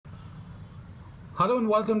Hello and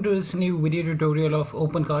welcome to this new video tutorial of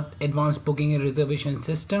OpenCart Advanced Booking and Reservation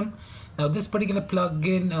System. Now this particular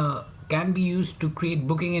plugin can be used to create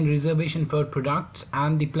booking and reservation for products,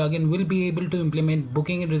 and the plugin will be able to implement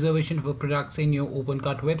booking and reservation for products in your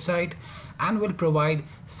OpenCart website and will provide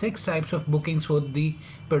 6 types of bookings for the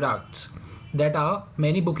products. That are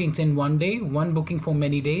many bookings in one day, one booking for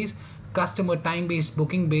many days, customer time-based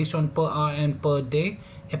booking based on per hour and per day,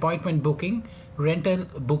 appointment booking, rental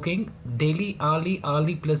booking, daily,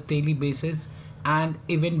 hourly plus daily basis, and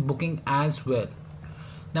event booking as well.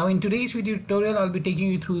 Now in today's video tutorial, I'll be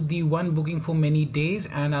taking you through the one booking for many days,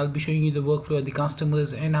 and I'll be showing you the workflow of the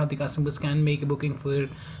customers and how the customers can make a booking for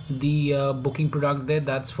the booking product there.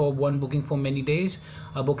 That's for one booking for many days,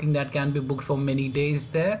 a booking that can be booked for many days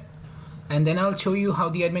there. And then I'll show you how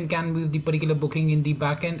the admin can move the particular booking in the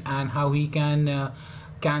backend and how he can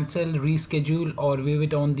cancel, reschedule, or view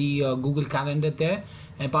it on the Google Calendar there.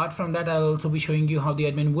 Apart from that, I'll also be showing you how the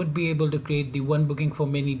admin would be able to create the one booking for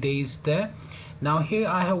many days there. Now here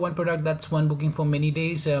I have one product that's one booking for many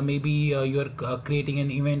days. Maybe you're creating an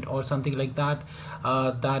event or something like that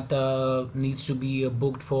that needs to be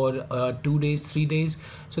booked for 2 days, 3 days.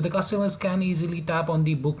 So the customers can easily tap on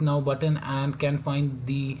the book now button and can find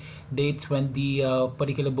the dates when the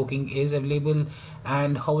particular booking is available,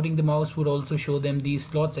 and hovering the mouse would also show them the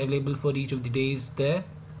slots available for each of the days there.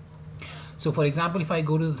 So for example, if I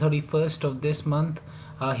go to the 31st of this month,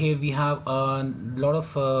 here we have a lot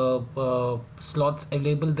of slots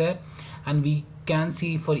available there, and we can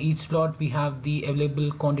see for each slot we have the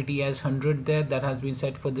available quantity as 100 there that has been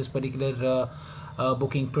set for this particular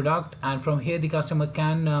booking product. And from here the customer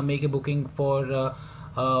can make a booking for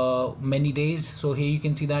many days. So here you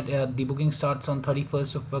can see that the booking starts on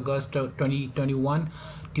 31st of August 2021,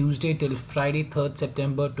 Tuesday till Friday 3rd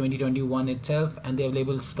September 2021 itself, and the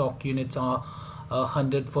available stock units are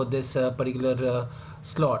 100 for this particular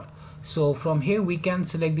slot. So from here we can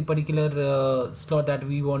select the particular slot that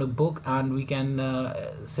we want to book, and we can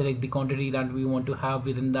select the quantity that we want to have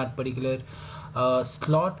within that particular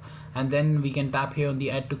slot, and then we can tap here on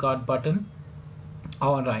the add to cart button.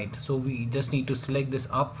 Alright, so we just need to select this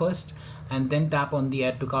up first and then tap on the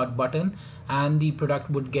add to cart button, and the product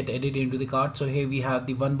would get added into the cart. So here we have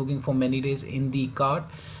the one booking for many days in the cart,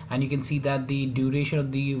 and you can see that the duration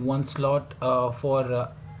of the one slot for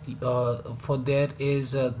there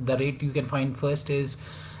is the rate you can find first is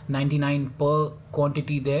 99 per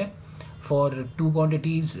quantity there. For 2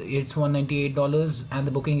 quantities it's $198, and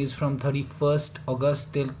the booking is from 31st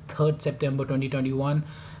August till 3rd September 2021,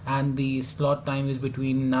 and the slot time is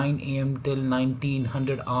between 9 AM till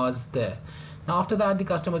 1900 hours there. Now after that, the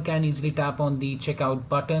customer can easily tap on the checkout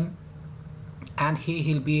button, and here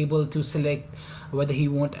he'll be able to select whether he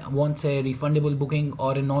wants a refundable booking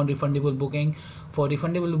or a non-refundable booking. For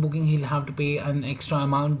refundable booking, he'll have to pay an extra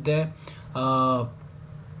amount there.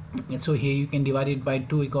 So here you can divide it by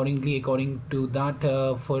 2 according to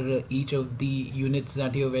that. For each of the units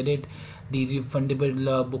that you have added, the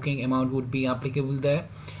refundable booking amount would be applicable there.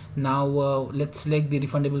 Now let's select the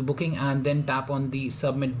refundable booking and then tap on the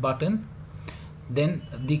submit button. Then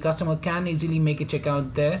the customer can easily make a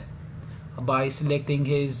checkout there by selecting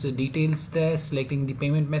his details there, selecting the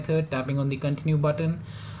payment method, tapping on the continue button,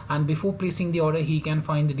 and before placing the order he can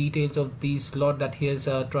find the details of the slot that he has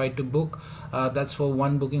tried to book. That's for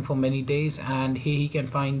one booking for many days, and here he can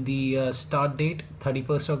find the start date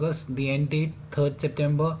 31st August, the end date 3rd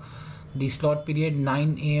September, the slot period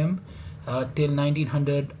 9 AM till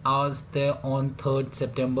 1900 hours there on 3rd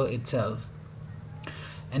September itself.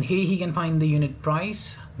 And here he can find the unit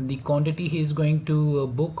price, the quantity he is going to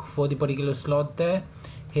book for the particular slot there.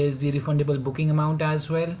 Here's the refundable booking amount as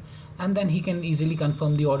well, and then he can easily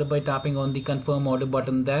confirm the order by tapping on the confirm order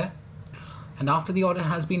button there. And after the order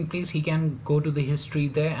has been placed, he can go to the history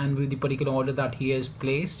there and with the particular order that he has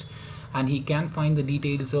placed, and he can find the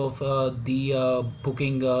details of the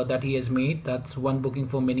booking that he has made. That's one booking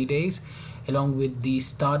for many days, along with the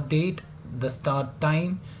start date, the start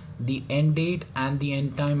time, the end date, and the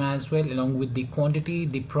end time as well, along with the quantity,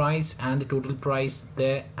 the price, and the total price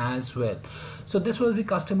there as well. So this was the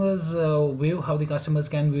customers view, how the customers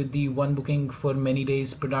can view the one booking for many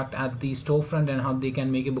days product at the storefront, and how they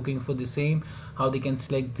can make a booking for the same, how they can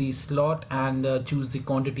select the slot and choose the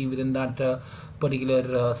quantity within that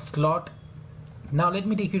particular slot. Now let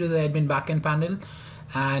me take you to the admin backend panel.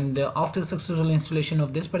 And after successful installation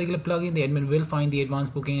of this particular plugin, the admin will find the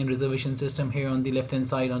advanced booking and reservation system here on the left hand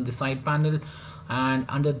side on the side panel, and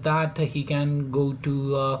under that he can go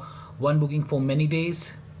to one booking for many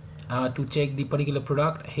days to check the particular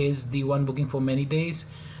product. Here's the one booking for many days,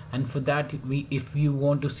 And for that, if you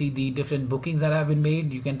want to see the different bookings that have been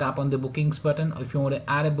made, you can tap on the bookings button. If you want to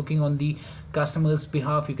add a booking on the customer's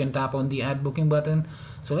behalf, you can tap on the add booking button.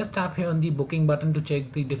 So let's tap here on the booking button to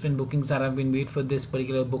check the different bookings that have been made for this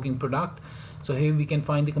particular booking product. So here we can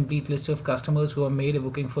find the complete list of customers who have made a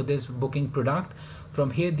booking for this booking product.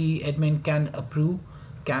 From here, the admin can approve,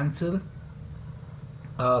 cancel.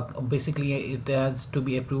 Basically it has to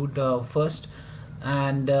be approved first,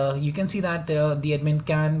 and you can see that the admin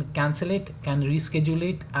can cancel it, can reschedule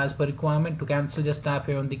it as per requirement. To cancel, just tap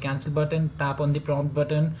here on the cancel button, tap on the prompt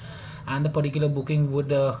button, and the particular booking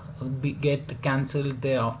would get cancelled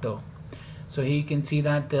thereafter. So here you can see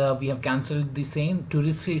that we have cancelled the same. To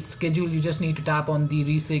reschedule, you just need to tap on the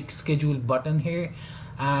reschedule button here,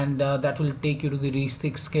 and that will take you to the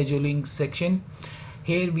rescheduling section.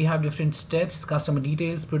 Here we have different steps: customer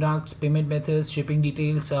details, products, payment methods, shipping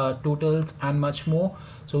details, totals, and much more.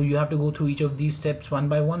 So you have to go through each of these steps one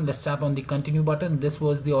by one. Let's tap on the continue button. This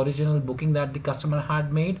was the original booking that the customer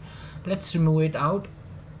had made. Let's remove it out,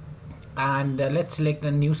 and let's select a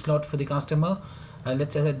new slot for the customer.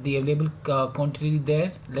 Let's set the available quantity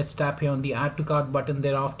there. Let's tap here on the add to cart button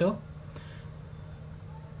thereafter.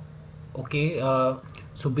 Okay,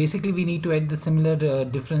 so basically we need to add the similar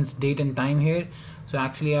difference, date and time here. So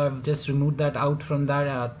actually I've just removed that out from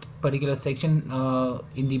that particular section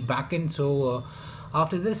in the backend. So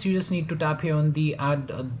after this, you just need to tap here on the add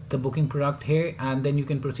the booking product here, and then you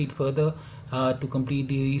can proceed further to complete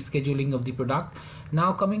the rescheduling of the product.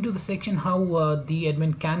 Now coming to the section how the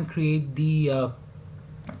admin can create the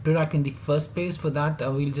product in the first place. For that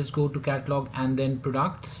we'll just go to catalog and then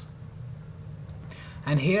products.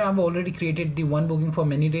 And here I've already created the one booking for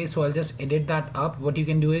many days, so I'll just edit that up. What you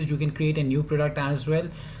can do is you can create a new product as well,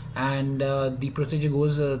 and the procedure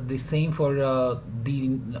goes the same for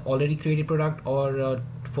the already created product or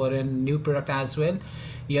for a new product as well.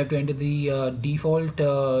 You have to enter the default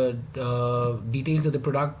details of the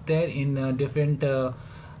product there in different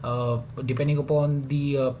depending upon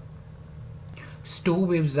the store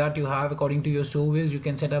waves that you have. According to your store waves, you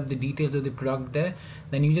can set up the details of the product there.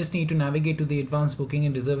 Then you just need to navigate to the advanced booking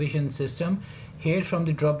and reservation system. Here from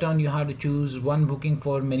the drop down, you have to choose one booking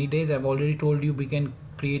for many days. I've already told you we can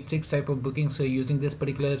create 6 type of bookings so using this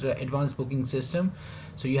particular advanced booking system.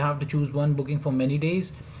 So you have to choose one booking for many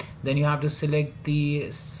days. Then you have to select the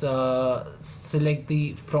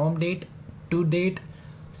from date to date,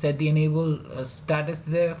 set the enable status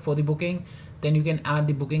there for the booking. Then you can add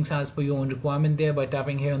the bookings as per your own requirement there by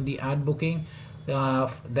tapping here on the add booking.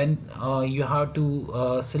 Then you have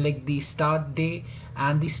to select the start day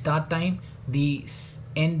and the start time, the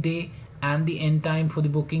end day and the end time for the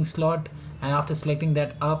booking slot. And after selecting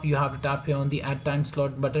that up, you have to tap here on the add time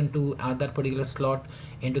slot button to add that particular slot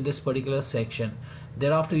into this particular section.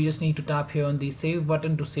 Thereafter, you just need to tap here on the save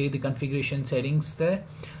button to save the configuration settings there.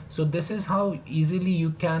 So this is how easily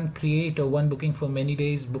you can create a one booking for many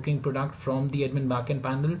days booking product from the admin backend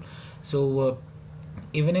panel. So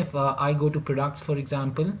even if I go to products, for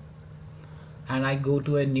example, and I go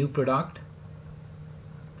to a new product,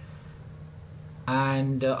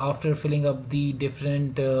 and after filling up the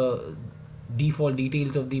different default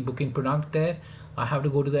details of the booking product there, I have to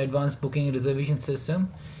go to the advanced booking and reservation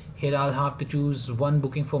system. Here I'll have to choose one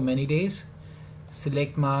booking for many days,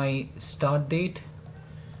 select my start date,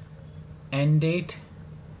 end date,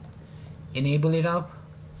 enable it up,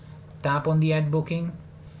 tap on the add booking,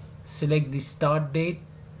 select the start date,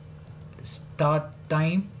 start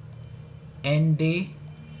time, end day,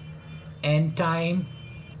 end time,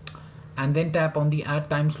 and then tap on the add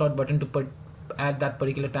time slot button to add that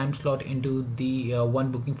particular time slot into the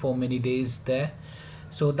one booking for many days there.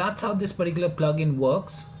 So that's how this particular plugin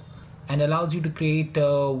works and allows you to create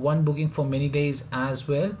one booking for many days as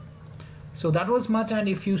well. So that was much, and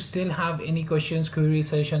if you still have any questions, queries,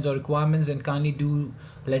 suggestions or requirements, then kindly do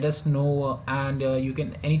let us know, and you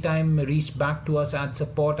can anytime reach back to us at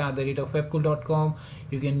support@webkul.com.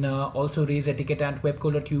 You can also raise a ticket at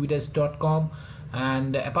webkul.uvidesk.com.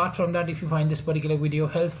 And apart from that, if you find this particular video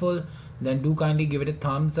helpful, then do kindly give it a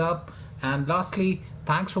thumbs up. And lastly,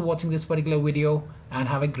 thanks for watching this particular video and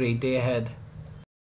have a great day ahead.